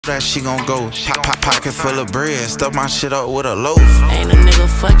That she gon' go. Pocket full of bread, stuff my shit up with a loaf. Ain't a nigga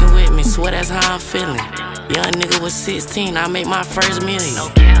fucking with me, swear that's how I'm feeling. Young nigga was 16, I make my first million.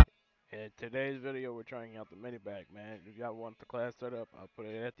 In today's video, we're trying out the Minibak, man. If y'all want the class setup, I'll put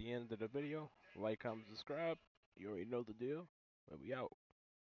it at the end of the video. Like, comment, subscribe. You already know the deal. But we out.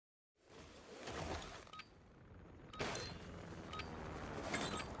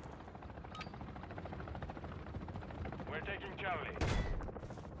 We're taking Charlie.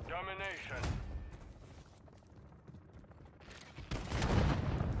 Domination.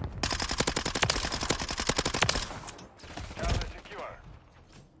 Charlie secure.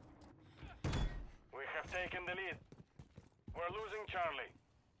 We have taken the lead. We're losing Charlie.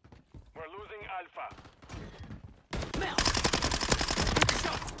 We're losing Alpha.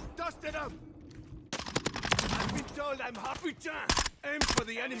 Dusted him! I've been told I'm half return. Aim for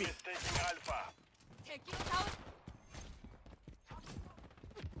the enemy. Is taking Alpha. Taking it out.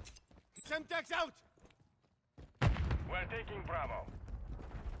 Semtex out! We're taking Bravo.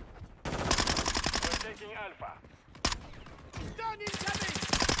 We're taking Alpha. Stun incoming!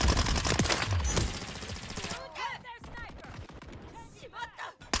 Their sniper.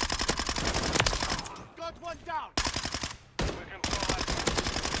 Got one down. We control Alpha.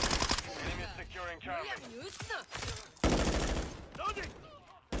 Enemy securing Charlie. Loading!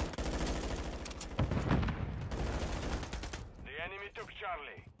 The enemy took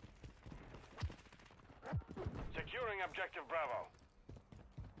Charlie. Securing objective Bravo.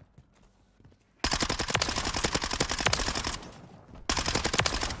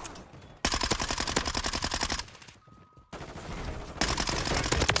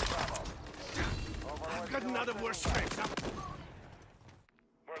 I've got another worse strength.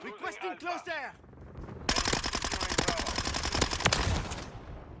 We're losing Requesting Alpha. close air. Securing Bravo.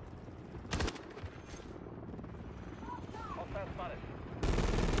 Hostile spotted.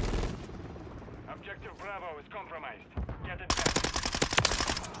 Objective Bravo is compromised. Get it back.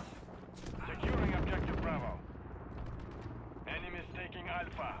 Securing objective Bravo. Enemies taking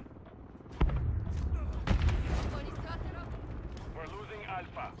Alpha. We're losing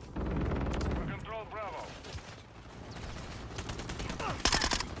Alpha. We control Bravo.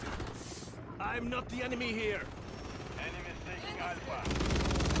 I'm not the enemy here. Enemies taking Alpha.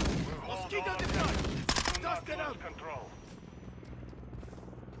 We hold Mosquito all deployed. objectives. Do not Dusted lose up. control.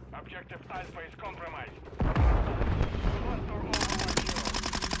 Objective Alpha is compromised. We lost our overwatch hero.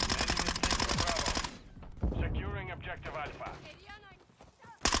 Enemies taking Bravo. Securing objective Alpha.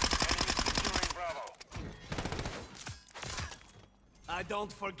 Enemies securing Bravo. I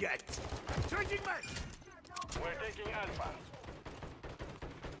don't forget. Changing back. We're taking Alpha.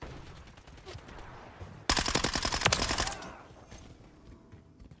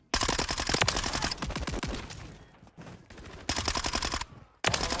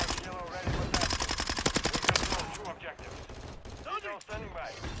 Overwatch hero ready for task. We control 2 objectives. Hero standing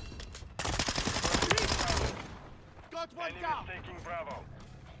by. Got one Enemies down. taking Bravo.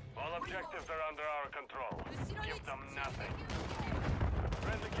 All objectives are under our control. Give them nothing.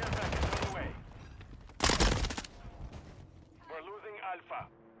 Friendly care package on the way. We're losing Alpha.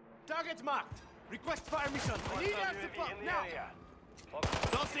 Target marked. Request fire mission. I need air Hostile UAV support in the now. area.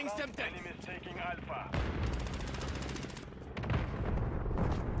 Losing Semtex. Enemies taking Alpha.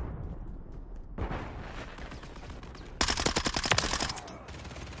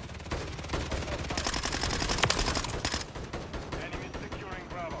 Enemies securing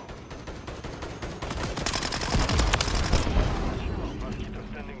Bravo. Mosquito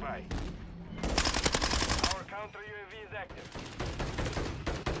standing by. Our counter UAV is active.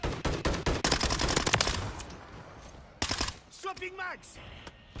 Swapping mags.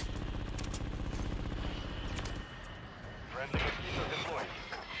 Friendly mosquito deployed.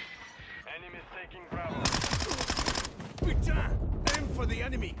 Enemies taking Bravo. Return. Aim for the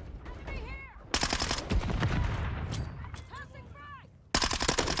enemy.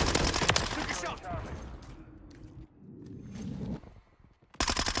 Took a shot. Charlie.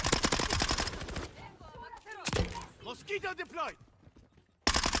 Mosquito deployed.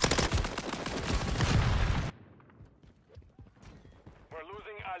 We're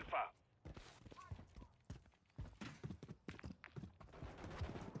losing Alpha.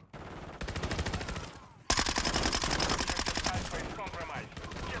 Objective Alpha is compromised.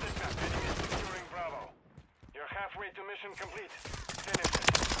 Get it back. Enemy securing Bravo. You're halfway to mission complete. Finish it.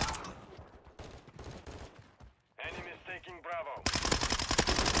 Enemies taking Bravo.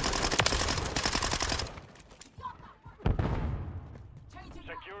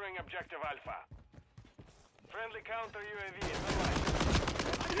 Securing objective Alpha. Friendly counter UAV is online.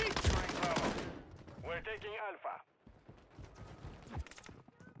 Securing Bravo. We're taking Alpha.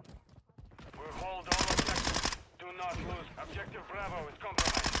 Objective Bravo is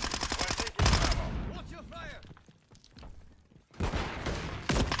compromised. We're taking Bravo. Watch your fire!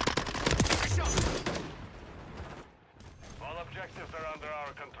 All objectives are under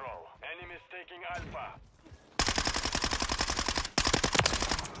our control. Enemies taking Alpha.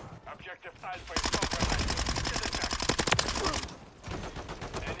 Objective Alpha is compromised. Get it back.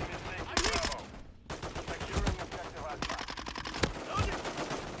 Enemies taking Bravo. Securing objective Alpha.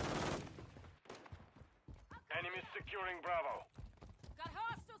 Enemies securing Bravo. Got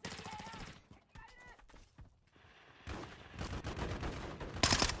hostiles in the air!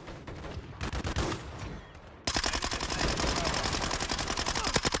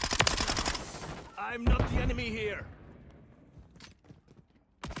 I'm not the enemy here!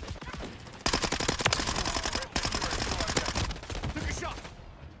 Took a shot!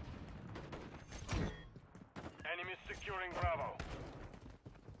 Enemies securing Bravo.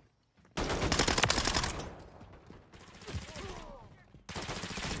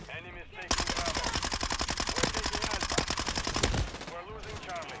 Enemies taking Bravo. We're taking Alpha. We're losing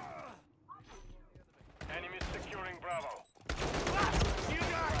Charlie. Enemies securing Bravo. You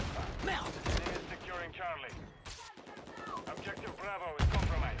guys! Enemies securing Charlie. Objective Bravo is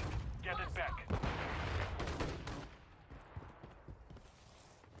compromised. Get it back.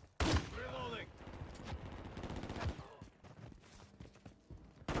 Reloading!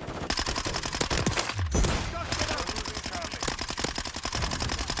 We're losing Charlie.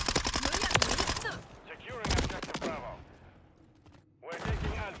 Securing objective Bravo. We're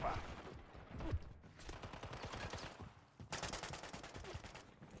taking Alpha.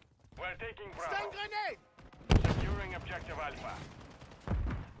 We're taking Bravo. Stun grenade! Securing objective Alpha.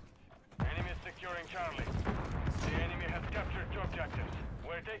 Enemy securing Charlie. The enemy has captured two objectives.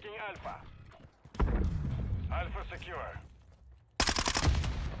 We're taking Alpha. Alpha secure.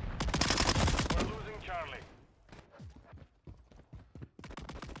 We're losing Charlie.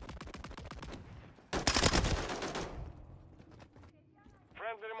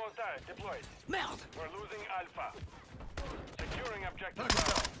 Friendly remote turret deployed. We're losing Alpha. Securing objective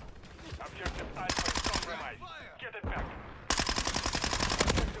Bravo. Objective Alpha is compromised. Get it back.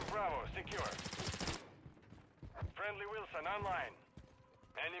 Objective Bravo secure. Friendly Wilson online.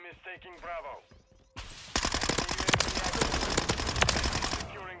 Enemies taking Bravo. Enemy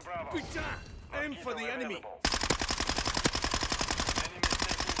securing Bravo. Putain! Aim for the enemy! Available. Enemies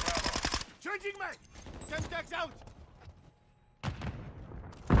taking Bravo. Changing mag! Semtex out!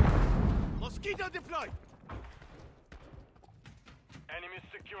 Mosquito deployed! Enemies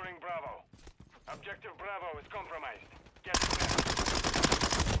securing Bravo. Objective Bravo is compromised. Get it back.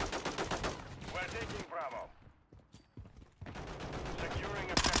 We're taking Bravo.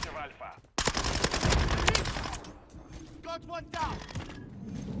 Securing objective Alpha. Got one down!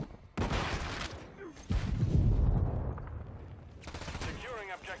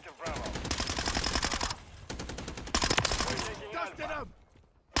 Securing objective Bravo. We're taking Dusted Alpha. him!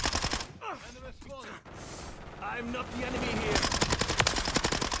 I'm not the enemy here!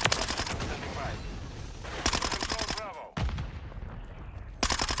 Standing by. Control Bravo.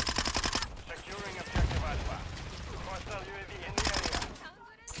 Securing objective Alpha. Hostile UAV in the area.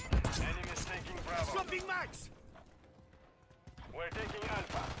 Enemies taking Bravo. Swapping mags! We're taking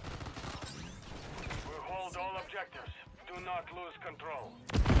Alpha. We hold all objectives. Do not lose control.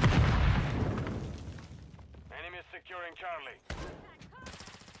 Enemies securing Charlie.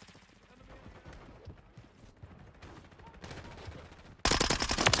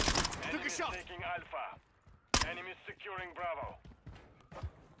 Enemies shot. taking Alpha. Enemies securing Bravo.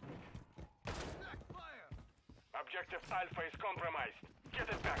 Objective Alpha is compromised. Get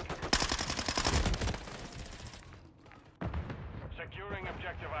it back. Securing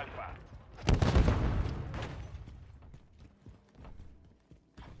objective Alpha.